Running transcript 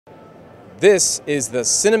This is the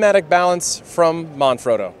Cinematic Balance from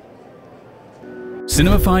Manfrotto.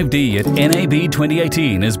 Cinema 5D at NAB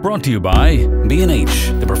 2018 is brought to you by B&H,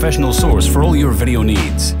 the professional source for all your video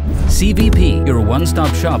needs. CVP, your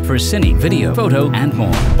one-stop shop for cine, video, photo, and more.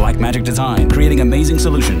 Blackmagic Design, creating amazing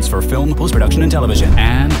solutions for film, post-production, and television.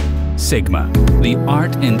 And Sigma, the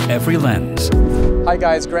art in every lens. Hi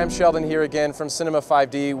guys, Graham Sheldon here again from Cinema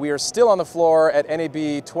 5D. We are still on the floor at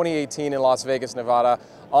NAB 2018 in Las Vegas, Nevada.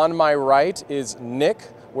 On my right is Nick.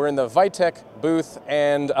 We're in the Vitek booth,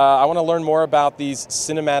 and I want to learn more about these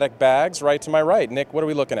cinematic bags right to my right. Nick, what are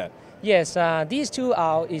we looking at? Yes, these two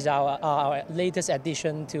is our latest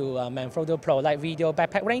addition to Manfrotto Pro Light Video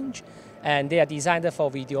backpack range, and they are designed for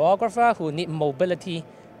videographers who need mobility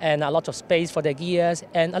and a lot of space for their gears,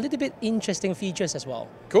 and a little bit interesting features as well.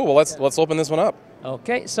 Cool. Well, let's open this one up.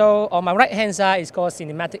 Okay. So on my right hand side is called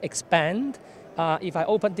Cinematic Expand. If I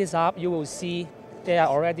open this up, you will see they are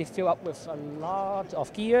already filled up with a lot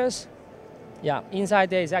of gears. Yeah.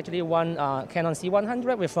 Inside there is actually one Canon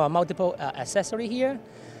C100 with multiple accessory here.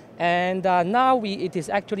 And now it is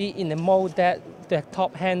actually in the mode that the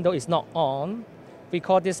top handle is not on. We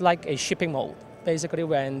call this like a shipping mode. Basically,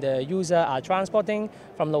 when the user are transporting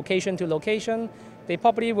from location to location, they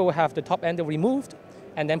probably will have the top handle removed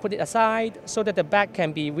and then put it aside so that the bag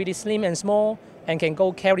can be really slim and small and can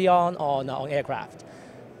go carry on aircraft.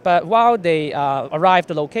 But while they arrive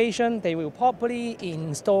the location, they will probably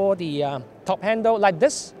install the top handle like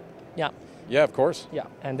this. Yeah. Yeah, of course. Yeah,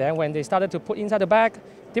 and then when they started to put inside the bag,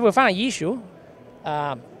 they will find an issue.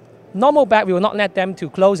 Normal bag will not let them to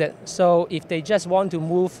close it. So if they just want to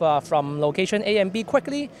move from location A and B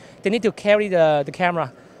quickly, they need to carry the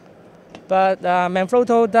camera. But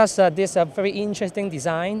Manfrotto does this very interesting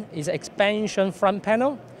design. It's an expansion front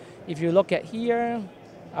panel. If you look at here,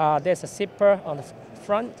 there's a zipper on the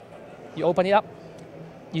front. You open it up,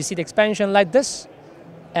 you see the expansion like this,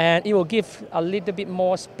 and it will give a little bit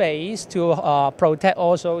more space to protect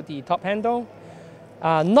also the top handle.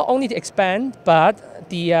 Not only to expand, but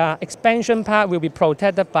the expansion part will be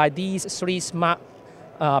protected by these three smart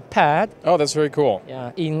pads. Oh, that's very cool.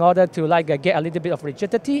 Yeah, in order to get a little bit of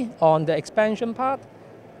rigidity on the expansion part,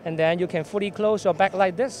 and then you can fully close your back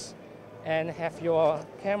like this, and have your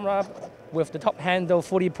camera with the top handle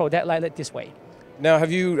fully protected like this way. Now,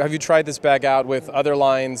 have you tried this bag out with other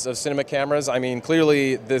lines of cinema cameras? I mean,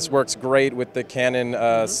 clearly this works great with the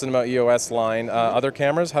Canon Cinema EOS line. Other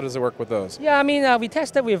cameras, how does it work with those? Yeah, I mean, we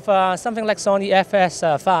tested with something like Sony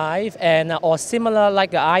FS5 and or similar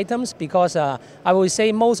items, because I would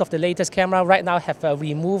say most of the latest camera right now have a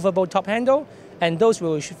removable top handle, and those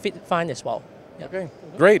will fit fine as well. Yeah. Okay,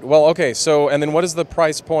 great. Well, okay, so, and then what is the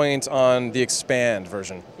price point on the Expand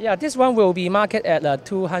version? Yeah, this one will be marketed at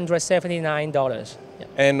 $279. Yeah.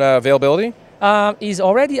 And availability? Is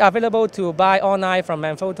already available to buy online from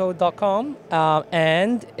manfrotto.com,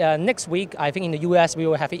 and next week, I think in the US, we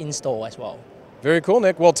will have it in store as well. Very cool,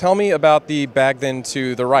 Nick. Well, tell me about the bag then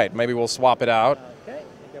to the right. Maybe we'll swap it out. Okay,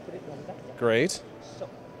 I'll put it on that. Great.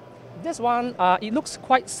 This one, it looks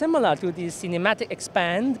quite similar to the Cinematic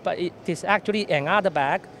Expand, but it is actually another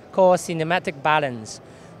bag called Cinematic Balance.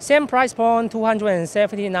 Same price point,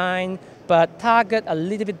 $279, but target a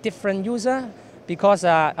little bit different user, because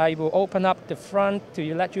I will open up the front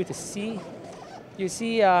to let you to see. You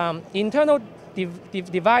see, internal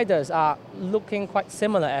dividers are looking quite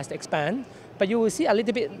similar as the Expand, but you will see a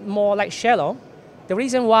little bit more like shallow. The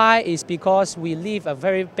reason why is because we leave a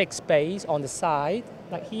very big space on the side,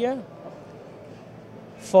 like here,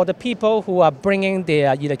 for the people who are bringing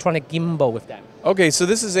their electronic gimbal with them. Okay, so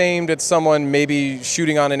this is aimed at someone maybe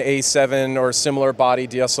shooting on an A7 or similar body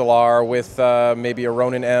DSLR with maybe a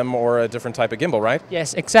Ronin M or a different type of gimbal, right?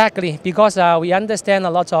 Yes, exactly, because we understand a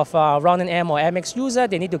lot of Ronin M or MX user,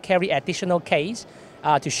 they need to carry additional case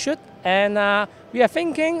to shoot, and we are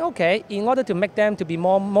thinking, okay, in order to make them to be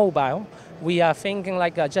more mobile, we are thinking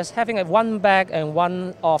just having a one bag and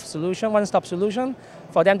one-stop solution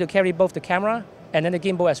for them to carry both the camera and then the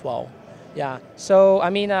gimbal as well. Yeah, so I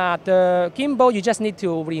mean, the gimbal, you just need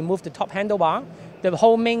to remove the top handlebar. The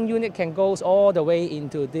whole main unit can go all the way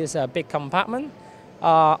into this big compartment.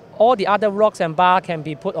 All the other rocks and bar can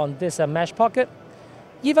be put on this mesh pocket.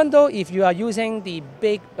 Even though if you are using the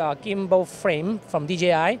big gimbal frame from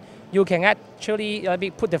DJI, you can actually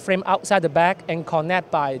put the frame outside the bag and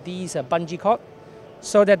connect by these bungee cord,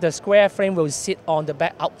 so that the square frame will sit on the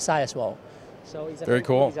back outside as well. So it's a very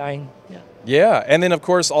cool design. Yeah. Yeah, and then of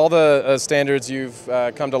course all the standards you've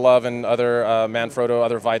come to love and other Manfrotto,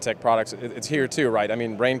 other Vitek products, it's here too, right? I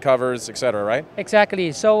mean, rain covers, etc., right?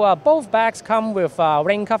 Exactly. So both bags come with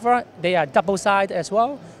rain cover. They are double side as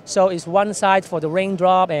well. So it's one side for the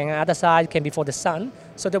raindrop and other side can be for the sun,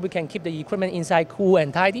 so that we can keep the equipment inside cool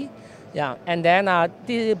and tidy. Yeah, and then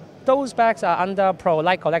those bags are under Pro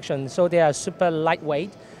Light collection, so they are super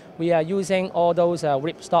lightweight. We are using all those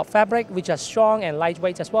ripstop fabric, which are strong and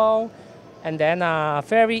lightweight as well. And then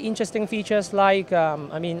very interesting features like,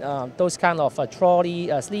 those kind of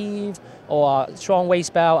trolley sleeve or strong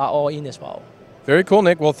waist belt are all in as well. Very cool,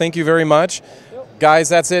 Nick. Well, thank you very much. Yep. Guys,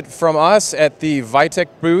 that's it from us at the Vitek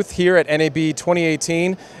booth here at NAB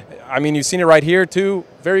 2018. I mean, you've seen it right here, two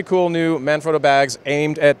very cool new Manfrotto bags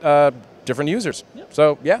aimed at different users. Yep.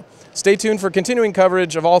 So, yeah, stay tuned for continuing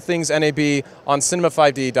coverage of all things NAB on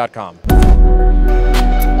cinema5d.com.